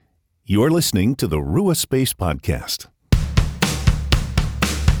You're listening to the Rua Space Podcast.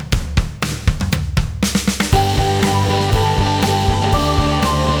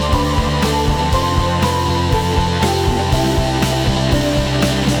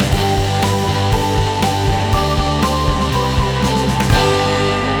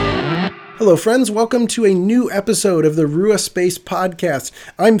 Hello, friends. Welcome to a new episode of the Rua Space Podcast.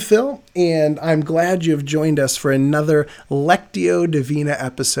 I'm Phil, and I'm glad you've joined us for another Lectio Divina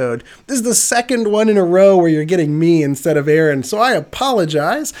episode. This is the second one in a row where you're getting me instead of Aaron, so I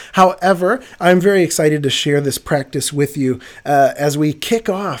apologize. However, I'm very excited to share this practice with you as we kick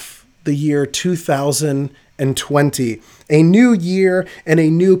off the year 2020. A new year and a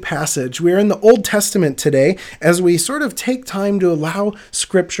new passage. We're in the Old Testament today as we sort of take time to allow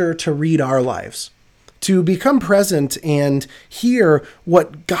Scripture to read our lives, to become present and hear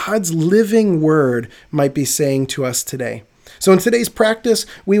what God's living word might be saying to us today. So in today's practice,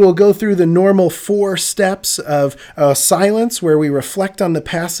 we will go through the normal 4 steps of silence, where we reflect on the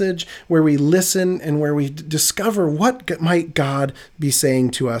passage, where we listen, and where we discover what might God be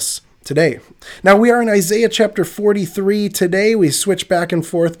saying to us today. Now we are in Isaiah chapter 43 today. We switch back and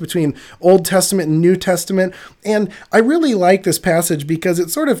forth between Old Testament and New Testament. And I really like this passage because it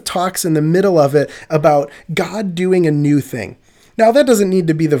sort of talks in the middle of it about God doing a new thing. Now that doesn't need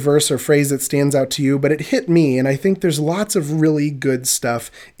to be the verse or phrase that stands out to you, but it hit me. And I think there's lots of really good stuff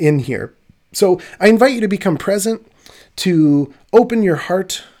in here. So I invite you to become present, to open your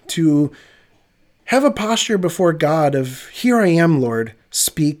heart, to have a posture before God of, here I am, Lord,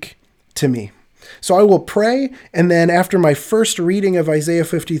 speak to me. So I will pray, and then after my first reading of Isaiah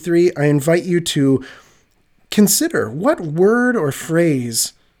 53, I invite you to consider what word or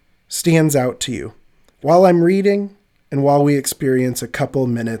phrase stands out to you while I'm reading and while we experience a couple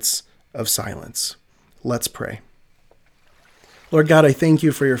minutes of silence. Let's pray. Lord God, I thank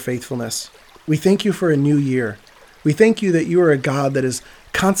you for your faithfulness. We thank you for a new year. We thank you that you are a God that is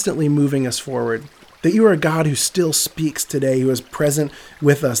constantly moving us forward, that you are a God who still speaks today, who is present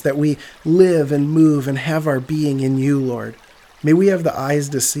with us, that we live and move and have our being in you, Lord. May we have the eyes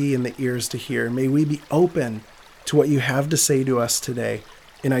to see and the ears to hear. May we be open to what you have to say to us today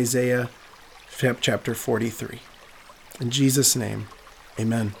in Isaiah chapter 43. In Jesus' name,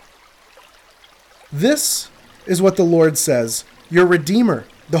 amen. This is what the Lord says, your Redeemer,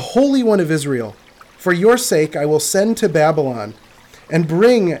 the Holy One of Israel. For your sake I will send to Babylon and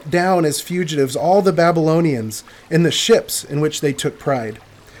bring down as fugitives all the Babylonians in the ships in which they took pride.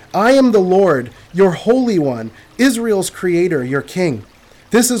 I am the Lord, your Holy One, Israel's Creator, your King.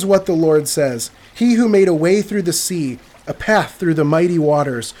 This is what the Lord says, He who made a way through the sea, a path through the mighty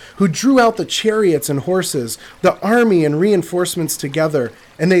waters, who drew out the chariots and horses, the army and reinforcements together,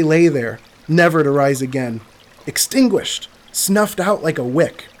 and they lay there, never to rise again, extinguished, snuffed out like a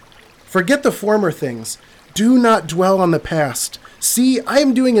wick. Forget the former things. Do not dwell on the past. See, I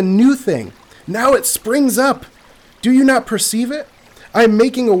am doing a new thing. Now it springs up. Do you not perceive it? I am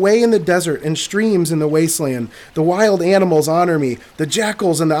making a way in the desert and streams in the wasteland. The wild animals honor me, the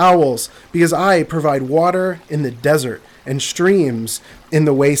jackals and the owls, because I provide water in the desert and streams in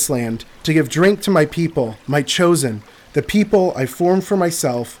the wasteland to give drink to my people, my chosen, the people I formed for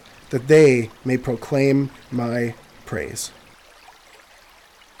myself, that they may proclaim my praise.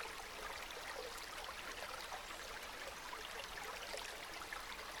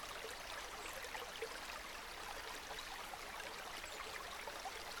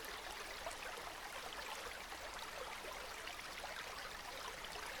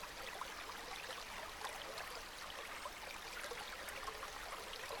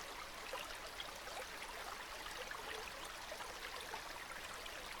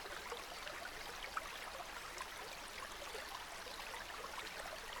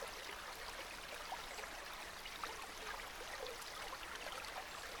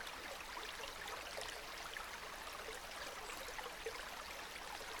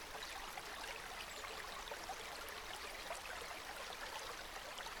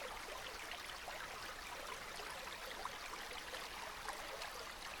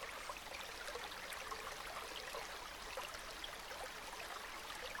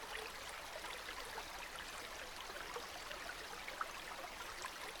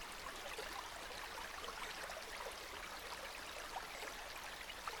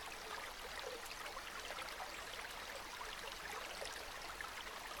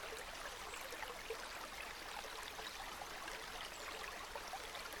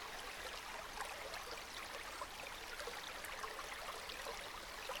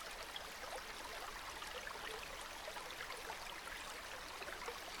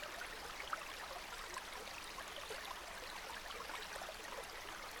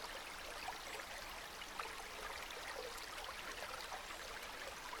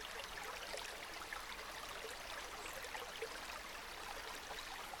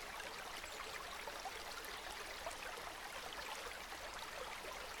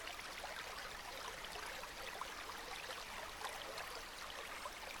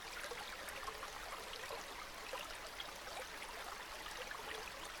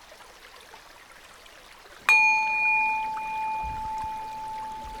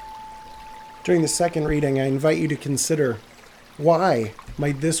 During the second reading, I invite you to consider, why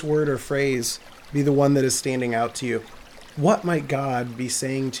might this word or phrase be the one that is standing out to you? What might God be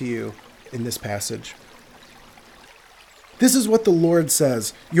saying to you in this passage? This is what the Lord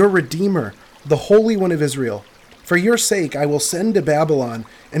says, your Redeemer, the Holy One of Israel. For your sake I will send to Babylon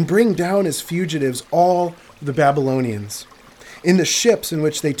and bring down as fugitives all the Babylonians. In the ships in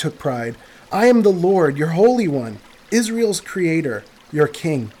which they took pride, I am the Lord, your Holy One, Israel's Creator, your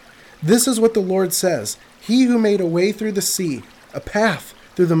King. This is what the Lord says, He who made a way through the sea, a path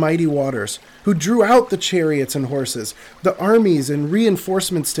through the mighty waters, who drew out the chariots and horses, the armies and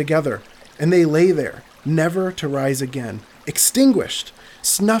reinforcements together, and they lay there, never to rise again, extinguished,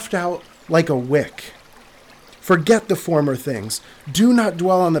 snuffed out like a wick. Forget the former things. Do not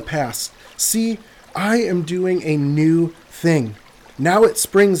dwell on the past. See, I am doing a new thing. Now it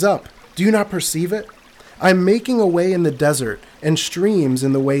springs up. Do you not perceive it? I am making a way in the desert and streams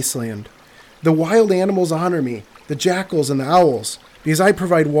in the wasteland. The wild animals honor me, the jackals and the owls, because I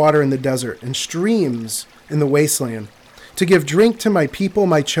provide water in the desert and streams in the wasteland, to give drink to my people,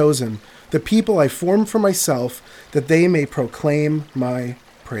 my chosen, the people I formed for myself, that they may proclaim my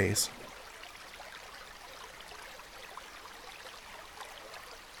praise.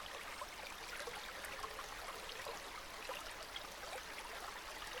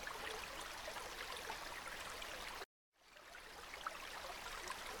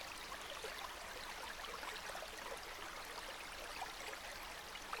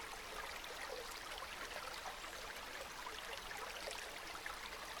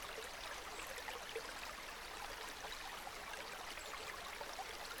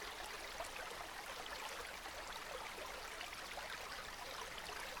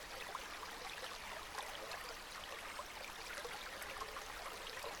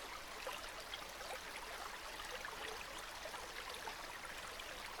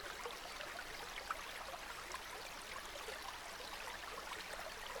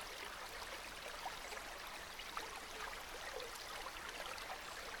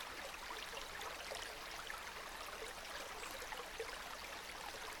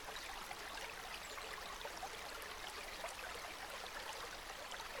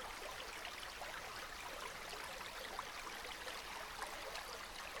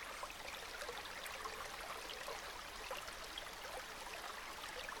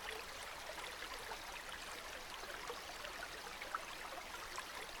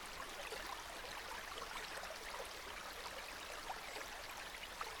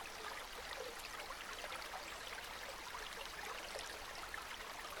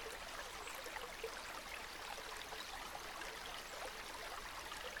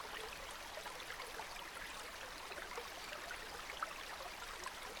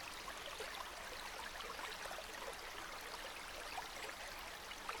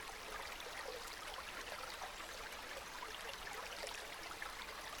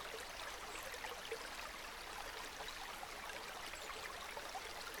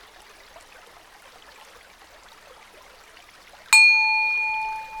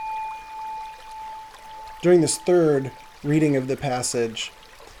 During this third reading of the passage,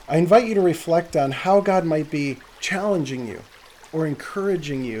 I invite you to reflect on how God might be challenging you or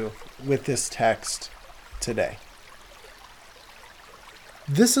encouraging you with this text today.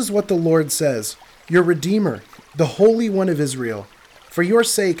 This is what the Lord says, your Redeemer, the Holy One of Israel. For your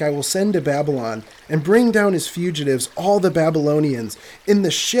sake I will send to Babylon and bring down as fugitives all the Babylonians in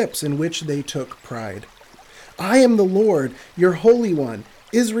the ships in which they took pride. I am the Lord, your Holy One,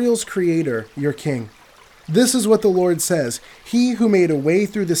 Israel's Creator, your King. This is what the Lord says, He who made a way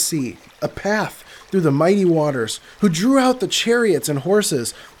through the sea, a path through the mighty waters, who drew out the chariots and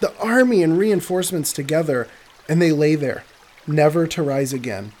horses, the army and reinforcements together, and they lay there, never to rise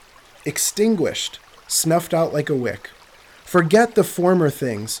again, extinguished, snuffed out like a wick. Forget the former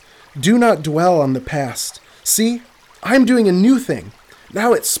things. Do not dwell on the past. See, I'm doing a new thing.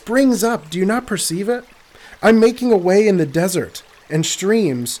 Now it springs up. Do you not perceive it? I'm making a way in the desert and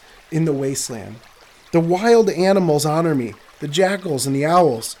streams in the wasteland. The wild animals honor me, the jackals and the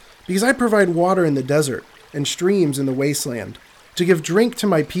owls, because I provide water in the desert and streams in the wasteland, to give drink to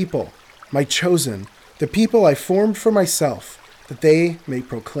my people, my chosen, the people I formed for myself, that they may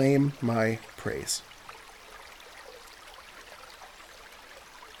proclaim my praise.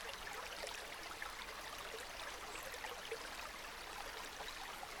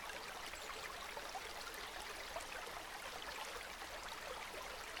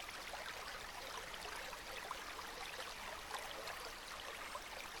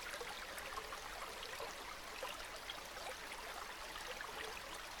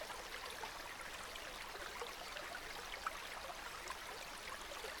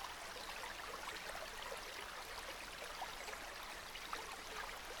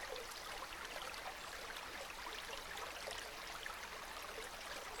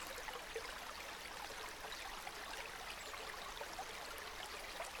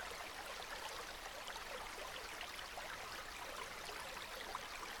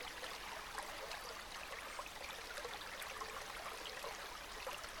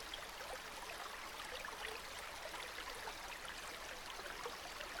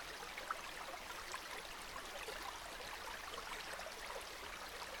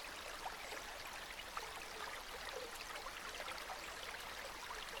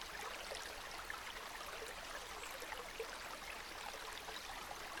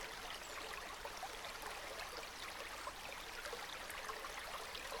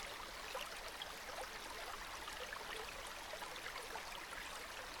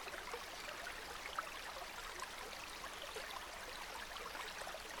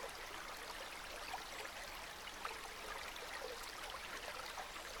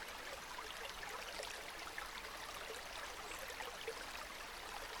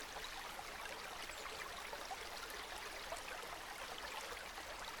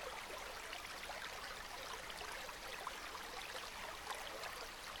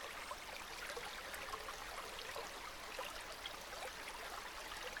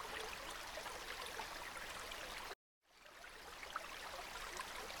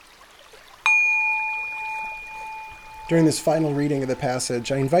 During this final reading of the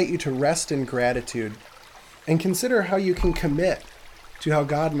passage, I invite you to rest in gratitude and consider how you can commit to how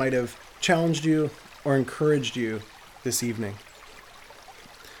God might have challenged you or encouraged you this evening.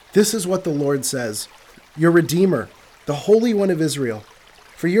 This is what the Lord says, your Redeemer, the Holy One of Israel.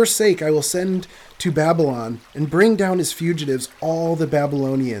 For your sake I will send to Babylon and bring down as fugitives all the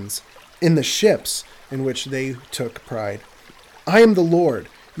Babylonians in the ships in which they took pride. I am the Lord,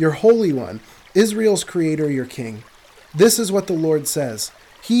 your Holy One, Israel's Creator, your King. This is what the Lord says.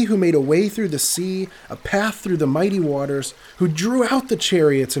 He who made a way through the sea, a path through the mighty waters, who drew out the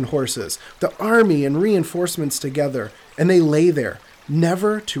chariots and horses, the army and reinforcements together, and they lay there,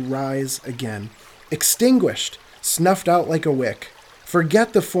 never to rise again. Extinguished, snuffed out like a wick.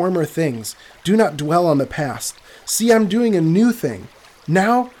 Forget the former things. Do not dwell on the past. See, I'm doing a new thing.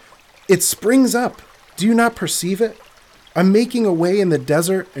 Now it springs up. Do you not perceive it? I'm making a way in the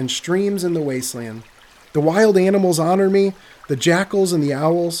desert and streams in the wasteland. The wild animals honor me, the jackals and the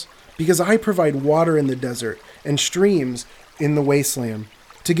owls, because I provide water in the desert and streams in the wasteland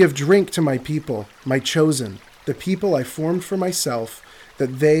to give drink to my people, my chosen, the people I formed for myself,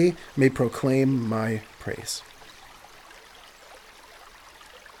 that they may proclaim my praise.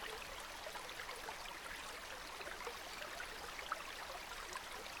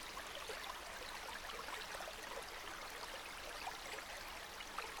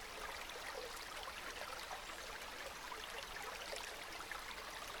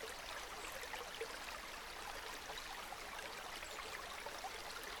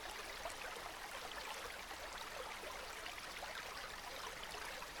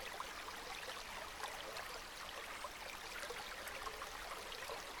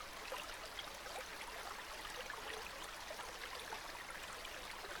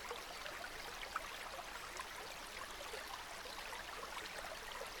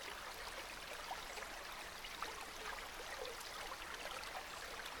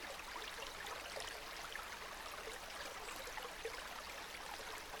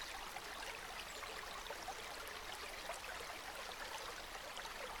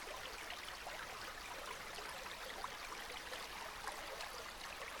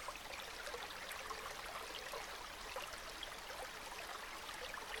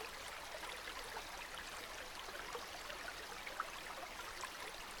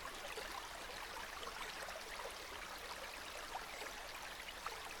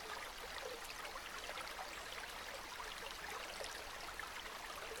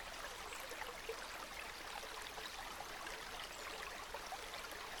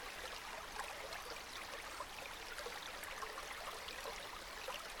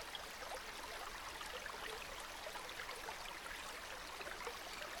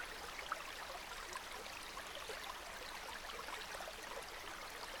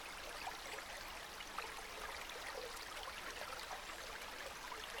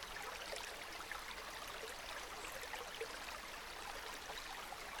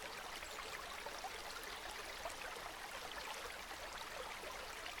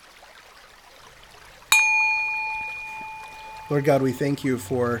 Lord God, we thank you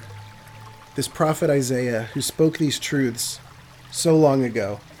for this prophet Isaiah who spoke these truths so long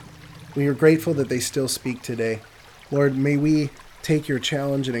ago. We are grateful that they still speak today. Lord, may we take your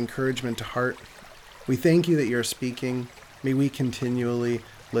challenge and encouragement to heart. We thank you that you're speaking. May we continually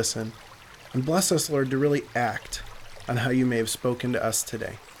listen. And bless us, Lord, to really act on how you may have spoken to us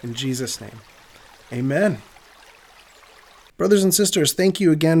today. In Jesus' name, amen. Brothers and sisters, thank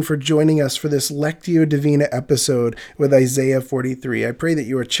you again for joining us for this Lectio Divina episode with Isaiah 43. I pray that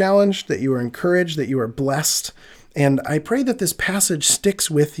you are challenged, that you are encouraged, that you are blessed, and I pray that this passage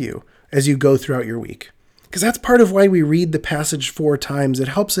sticks with you as you go throughout your week. Because that's part of why we read the passage 4 times. It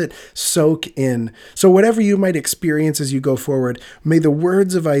helps it soak in. So whatever you might experience as you go forward, may the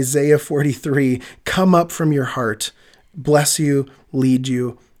words of Isaiah 43 come up from your heart, bless you, lead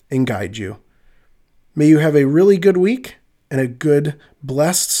you, and guide you. May you have a really good week and a good,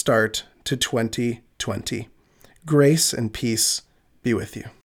 blessed start to 2020. Grace and peace be with you.